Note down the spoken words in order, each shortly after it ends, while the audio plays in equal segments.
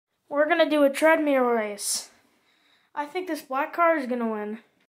We're gonna do a treadmill race. I think this black car is gonna win.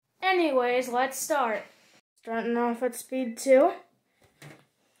 Anyways, let's start. Starting off at speed 2.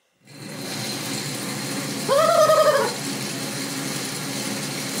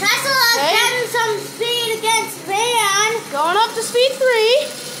 Tesla's getting some speed against Van. Going up to speed 3.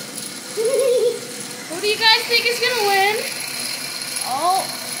 Who do you guys think is gonna win? Oh,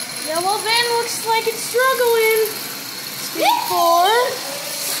 yellow van looks like it's struggling. Speed 4.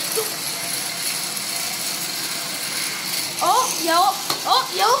 Oh,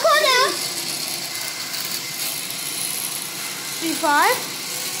 yellow car down. Speed 5.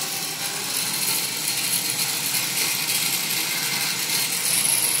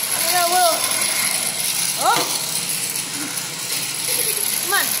 Oh.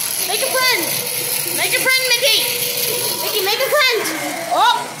 Come on. Make a friend. Make a friend, Mickey. Mickey, make a friend.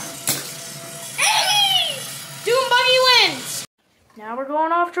 Oh. Hey! Doom Buggy wins. Now we're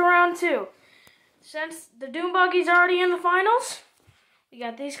going off to round 2. Since the Doom Buggy's already in the finals, we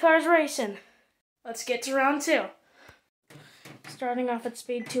got these cars racing. Let's get to round 2. Starting off at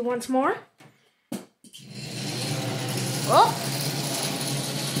speed 2 once more. Oh.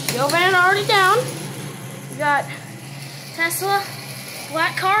 Yo van already down. We got Tesla,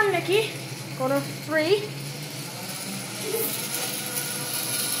 black car, Mickey. Going to 3.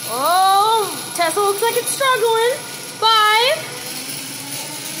 Oh, Tesla looks like it's struggling. 5.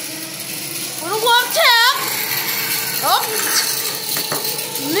 With a love tap. Oh,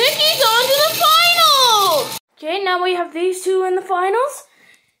 Mickey going to the finals. Okay, now we have these two in the finals.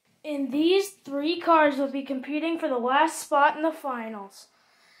 And these 3 cars will be competing for the last spot in the finals.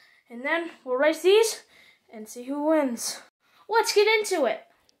 And then we'll race these and see who wins. Let's get into it.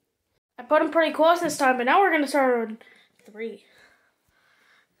 I put them pretty close this time, but now we're going to start on 3.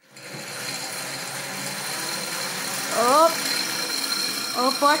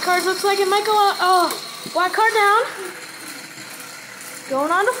 Oh, black car looks like it might go out. Oh, black car down.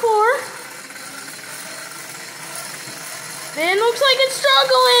 Going on to 4. And looks like it's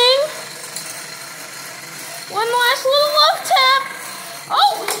struggling. One last little love tap.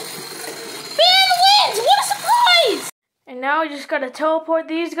 Oh! Van wins! What a surprise! And now we just gotta teleport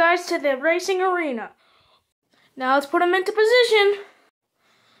these guys to the racing arena. Now let's put them into position.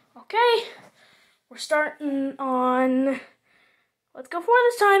 Okay. We're starting on... Let's go 4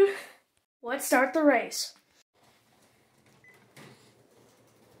 this time. Let's start the race.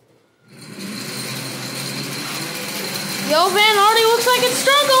 Yo, Van already looks like it's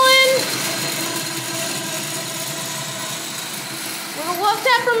struggling. With a love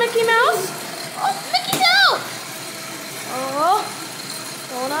tap for Mickey Mouse. Oh, Mickey's out. Oh,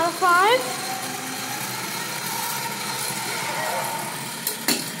 going out of 5.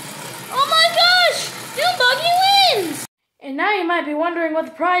 Oh my gosh, Doom Buggy wins. And now you might be wondering what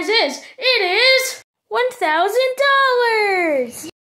the prize is. It is $1,000.